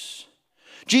significance.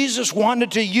 Jesus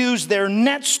wanted to use their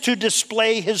nets to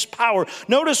display his power.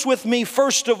 Notice with me,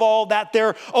 first of all, that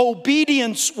their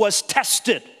obedience was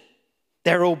tested.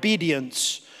 Their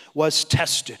obedience was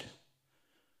tested.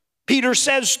 Peter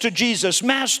says to Jesus,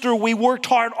 Master, we worked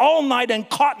hard all night and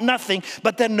caught nothing.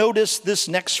 But then notice this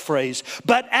next phrase,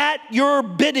 but at your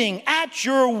bidding, at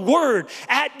your word,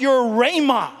 at your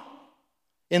rhema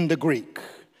in the Greek.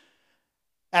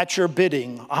 At your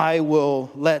bidding, I will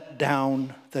let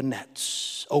down the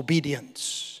nets.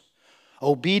 Obedience.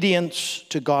 Obedience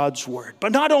to God's word.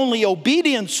 But not only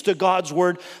obedience to God's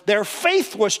word, their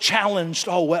faith was challenged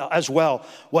as well,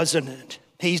 wasn't it?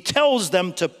 He tells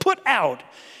them to put out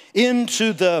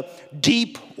into the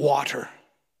deep water.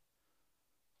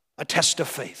 A test of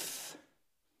faith.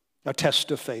 A test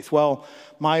of faith. Well,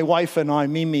 my wife and I,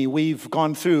 Mimi, we've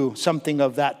gone through something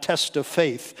of that test of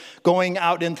faith, going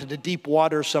out into the deep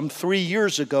water some 3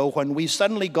 years ago when we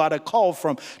suddenly got a call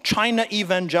from China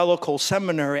Evangelical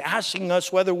Seminary asking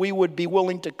us whether we would be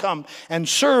willing to come and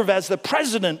serve as the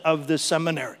president of this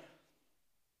seminary.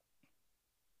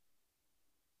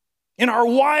 In our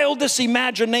wildest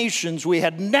imaginations, we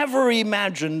had never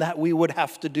imagined that we would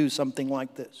have to do something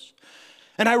like this.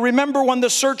 And I remember when the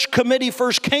search committee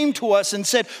first came to us and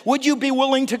said, would you be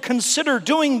willing to consider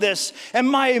doing this? And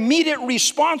my immediate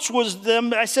response was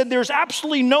I said, there's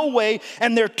absolutely no way.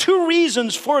 And there are two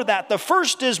reasons for that. The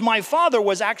first is my father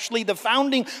was actually the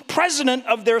founding president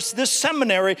of this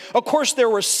seminary. Of course, there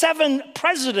were 7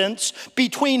 presidents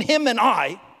between him and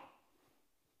I.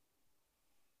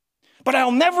 But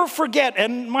I'll never forget,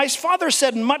 and my father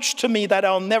said much to me that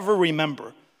I'll never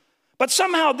remember. But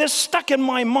somehow this stuck in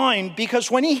my mind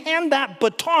because when he handed that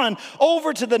baton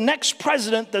over to the next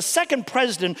president, the second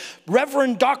president,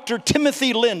 Reverend Dr.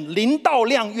 Timothy Lin, Lin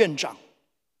Daoliang Yuanzhang,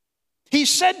 he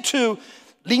said to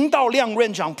Lin Daoliang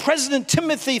Yuanzhang, President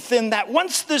Timothy Lin, that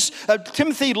once this,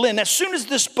 Timothy Lin, as soon as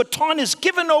this baton is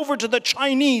given over to the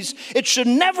Chinese, it should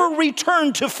never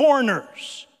return to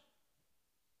foreigners.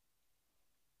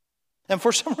 And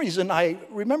for some reason, I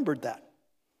remembered that.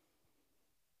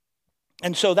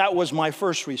 And so that was my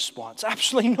first response.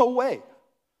 Absolutely no way.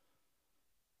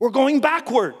 We're going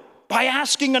backward by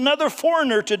asking another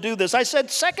foreigner to do this. I said,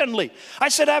 secondly,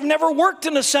 I've never worked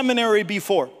in a seminary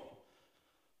before.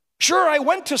 Sure, I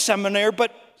went to seminary,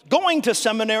 but going to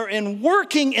seminary and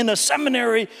working in a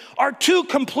seminary are two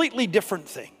completely different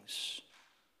things.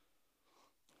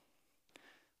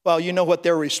 Well, you know what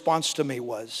their response to me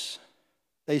was?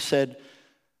 They said,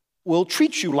 we'll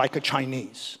treat you like a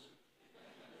Chinese.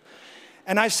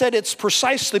 And I said, it's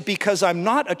precisely because I'm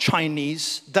not a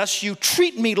Chinese, thus you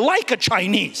treat me like a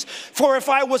Chinese. For if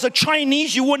I was a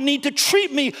Chinese, you wouldn't need to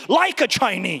treat me like a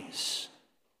Chinese.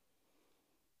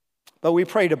 But we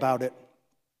prayed about it.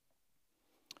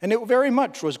 And it very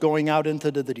much was going out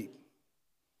into the deep.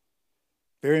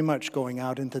 Very much going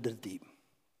out into the deep.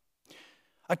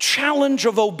 A challenge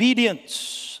of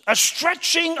obedience, a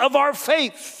stretching of our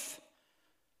faith.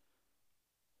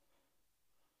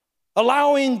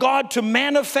 Allowing God to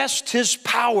manifest his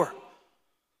power.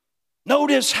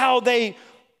 Notice how they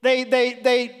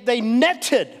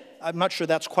netted. I'm not sure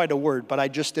that's quite a word, but I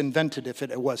just invented if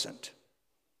it wasn't.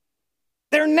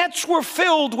 Their nets were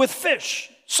filled with fish,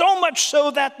 so much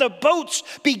so that the boats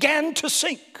began to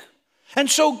sink. And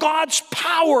so God's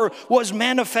power was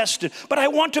manifested. But I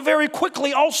want to very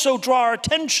quickly also draw our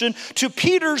attention to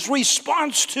Peter's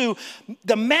response to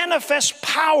the manifest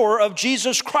power of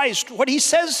Jesus Christ. What he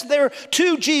says there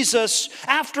to Jesus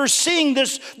after seeing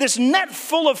this net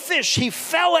full of fish, he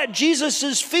fell at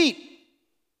Jesus' feet.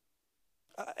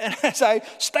 And as I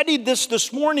studied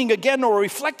this morning again or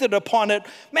reflected upon it,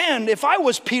 man, if I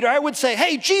was Peter, I would say,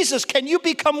 hey, Jesus, can you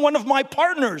become one of my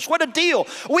partners? What a deal.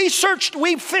 We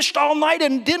fished all night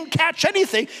and didn't catch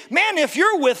anything. Man, if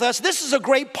you're with us, this is a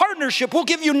great partnership. We'll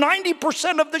give you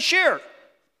 90% of the share.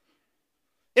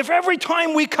 If every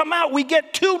time we come out, we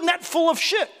get 2 net full of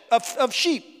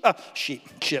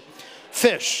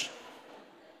fish.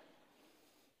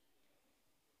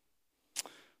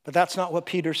 But that's not what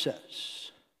Peter says.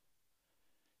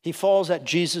 He falls at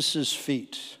Jesus'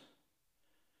 feet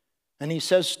and he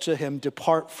says to him,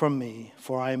 depart from me,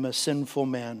 for I am a sinful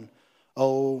man,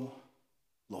 O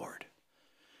Lord.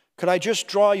 Could I just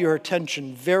draw your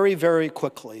attention very, very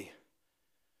quickly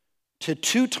to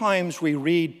 2 times we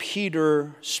read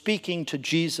Peter speaking to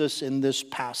Jesus in this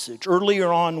passage.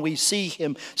 Earlier on, we see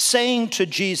him saying to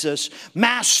Jesus,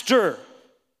 Master.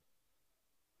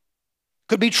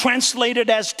 Could be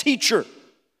translated as teacher.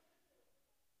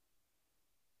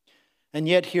 And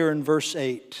yet here in verse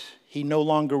 8, he no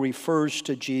longer refers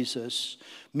to Jesus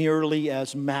merely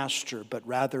as master, but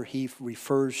rather he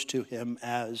refers to him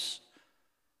as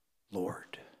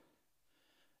Lord.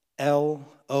 L-O-R-D.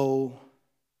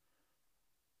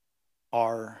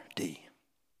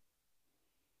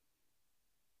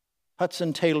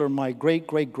 Hudson Taylor, my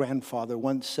great-great-grandfather,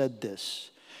 once said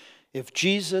this: if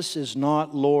Jesus is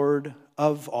not Lord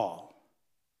of all,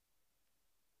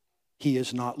 he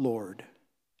is not Lord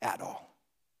at all.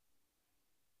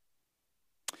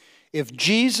 If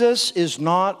Jesus is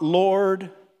not Lord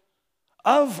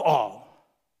of all,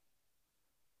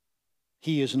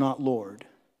 he is not Lord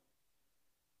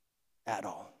at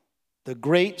all. The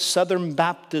great Southern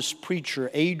Baptist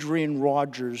preacher Adrian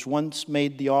Rogers once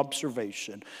made the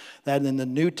observation that in the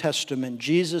New Testament,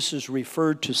 Jesus is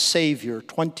referred to Savior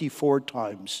 24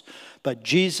 times, but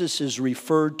Jesus is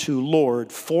referred to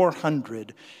Lord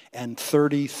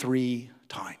 433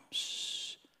 times.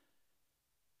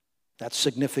 That's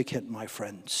significant, my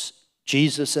friends.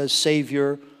 Jesus as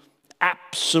Savior,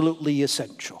 absolutely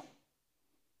essential.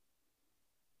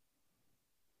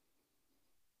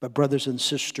 But brothers and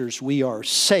sisters, we are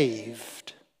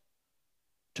saved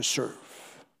to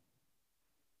serve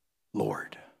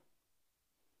Lord.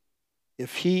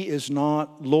 If he is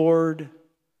not Lord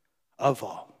of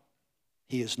all,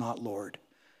 he is not Lord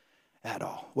at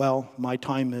all. Well, my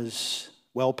time is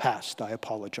well past. I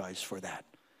apologize for that.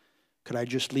 Could I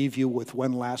just leave you with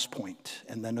one last point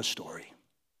and then a story?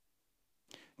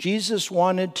 Jesus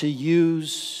wanted to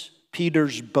use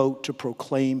Peter's boat to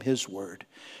proclaim his word.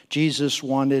 Jesus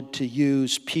wanted to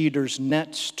use Peter's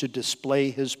nets to display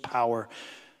his power.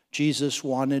 Jesus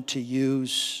wanted to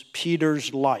use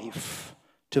Peter's life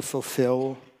to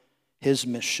fulfill his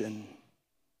mission.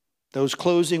 Those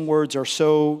closing words are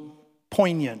so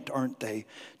poignant, aren't they?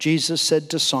 Jesus said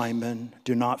to Simon,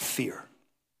 do not fear.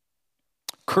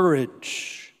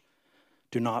 Courage,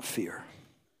 do not fear.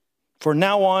 For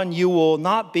now on, you will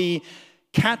not be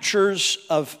catchers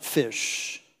of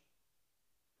fish.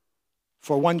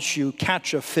 For once you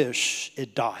catch a fish,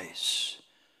 it dies.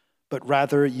 But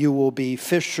rather, you will be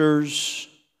fishers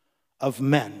of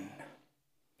men.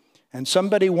 And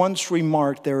somebody once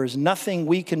remarked, there is nothing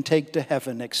we can take to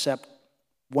heaven except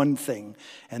one thing,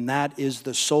 and that is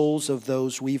the souls of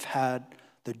those we've had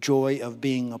the joy of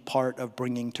being a part of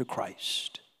bringing to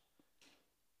Christ.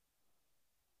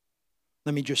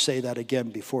 Let me just say that again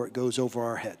before it goes over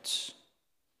our heads.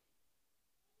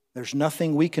 There's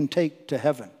nothing we can take to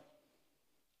heaven.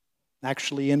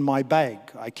 Actually, in my bag,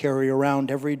 I carry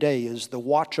around every day is the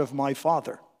watch of my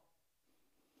father.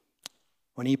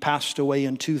 When he passed away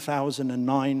in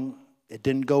 2009, it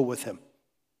didn't go with him.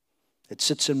 It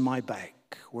sits in my bag.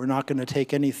 We're not going to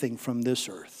take anything from this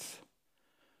earth.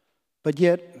 But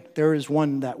yet, there is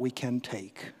one that we can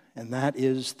take, and that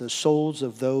is the souls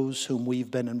of those whom we've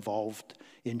been involved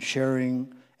in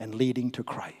sharing and leading to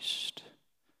Christ.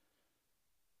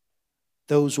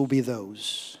 Those will be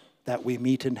those that we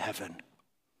meet in heaven.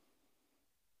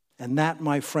 And that,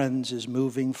 my friends, is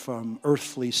moving from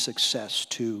earthly success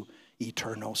to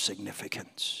eternal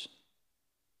significance.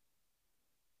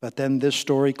 But then this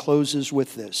story closes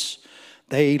with this.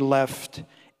 They left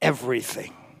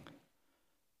everything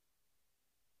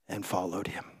and followed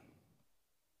him.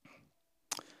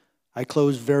 I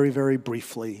close very, very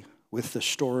briefly with the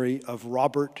story of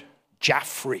Robert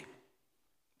Jaffray,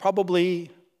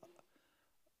 probably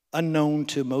unknown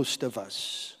to most of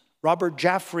us. Robert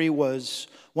Jaffray was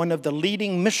one of the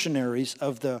leading missionaries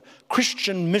of the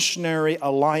Christian Missionary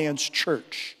Alliance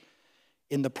Church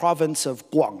in the province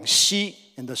of Guangxi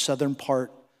in the southern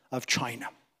part of China.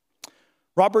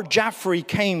 Robert Jaffray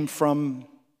came from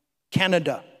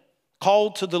Canada,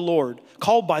 called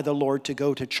by the Lord to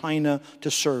go to China to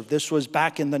serve. This was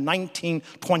back in the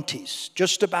 1920s,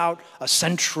 just about a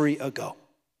century ago.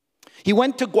 He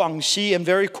went to Guangxi and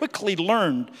very quickly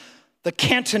learned the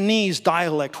Cantonese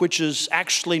dialect, which is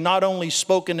actually not only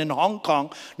spoken in Hong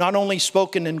Kong, not only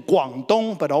spoken in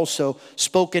Guangdong, but also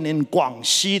spoken in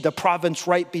Guangxi, the province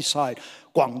right beside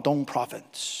Guangdong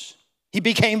province. He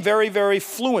became very, very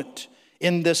fluent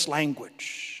in this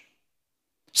language.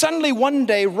 Suddenly one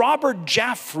day, Robert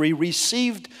Jaffray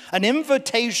received an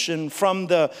invitation from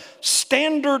the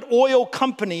Standard Oil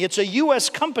Company. It's a U.S.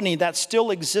 company that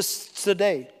still exists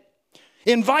today,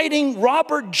 inviting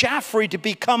Robert Jaffray to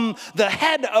become the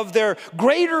head of their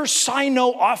Greater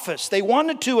Sino office. They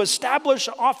wanted to establish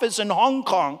an office in Hong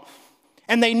Kong,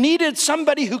 and they needed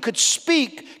somebody who could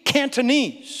speak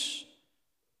Cantonese.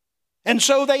 And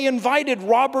so they invited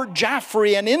Robert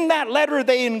Jaffray, and in that letter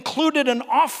they included an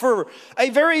offer, a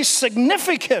very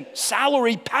significant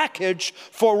salary package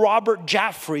for Robert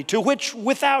Jaffray, to which,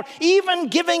 without even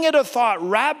giving it a thought,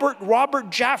 Robert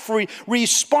Jaffray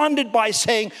responded by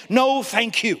saying, "No,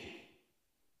 thank you.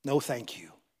 No, thank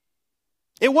you."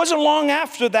 It wasn't long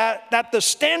after that the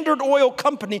Standard Oil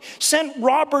Company sent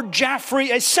Robert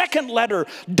Jaffray a second letter,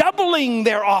 doubling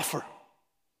their offer,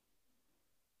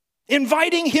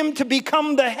 inviting him to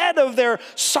become the head of their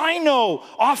Sino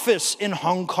office in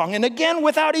Hong Kong. And again,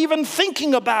 without even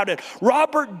thinking about it,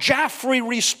 Robert Jaffray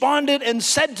responded and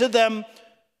said to them,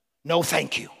 "No,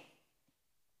 thank you."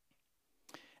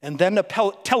 And then a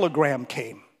telegram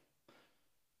came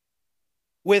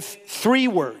with 3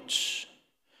 words: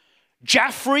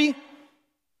 Jaffray,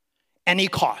 any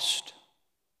cost.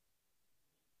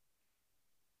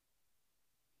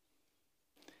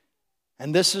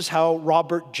 And this is how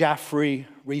Robert Jaffray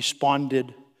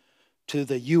responded to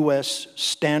the U.S.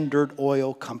 Standard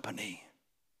Oil Company.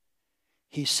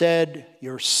 He said,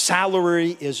 "Your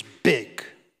salary is big,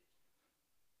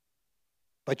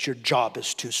 but your job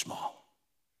is too small."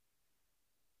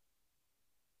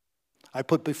 I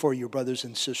put before you, brothers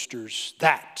and sisters,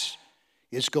 that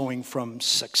is going from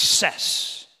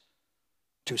success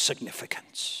to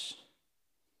significance.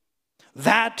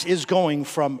 That is going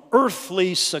from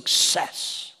earthly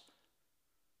success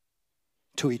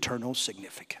to eternal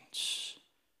significance.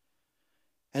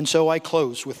 And so I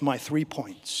close with my 3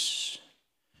 points.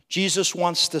 Jesus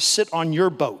wants to sit on your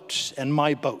boat and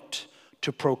my boat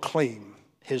to proclaim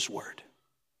his word.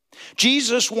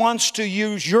 Jesus wants to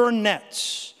use your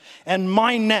nets and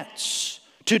my nets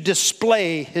to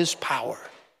display his power.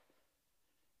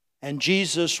 And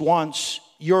Jesus wants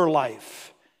your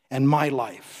life and my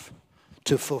life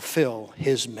to fulfill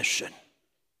his mission.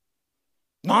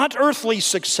 Not earthly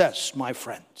success, my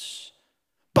friends,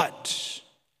 but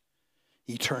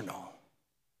eternal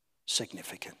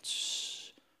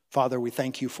significance. Father, we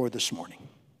thank you for this morning.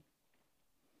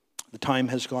 The time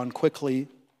has gone quickly,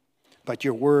 but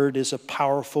your word is a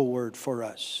powerful word for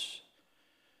us.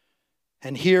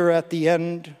 And here at the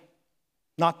end,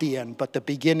 not the end, but the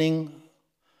beginning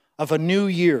of a new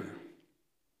year,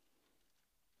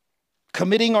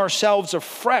 committing ourselves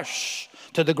afresh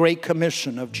to the great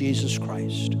commission of Jesus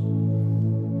Christ.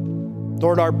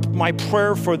 Lord, my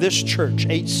prayer for this church,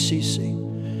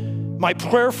 HCC, my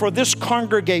prayer for this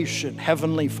congregation,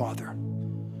 Heavenly Father,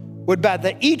 would be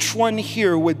that each one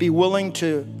here would be willing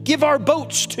to give our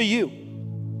boats to you,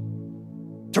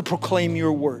 to proclaim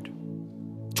your word,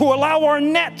 to allow our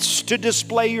nets to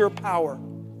display your power,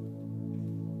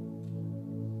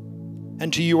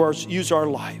 and to use our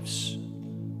lives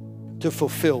to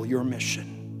fulfill your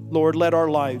mission. Lord, let our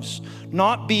lives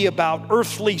not be about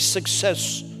earthly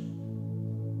success,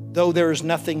 though there is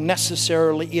nothing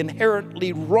necessarily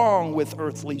inherently wrong with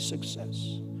earthly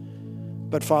success.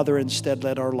 But Father, instead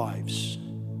let our lives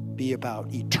be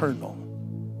about eternal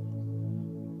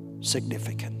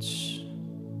significance.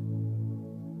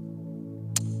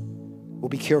 We'll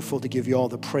be careful to give you all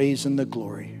the praise and the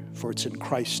glory, for it's in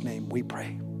Christ's name we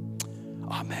pray.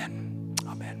 Amen.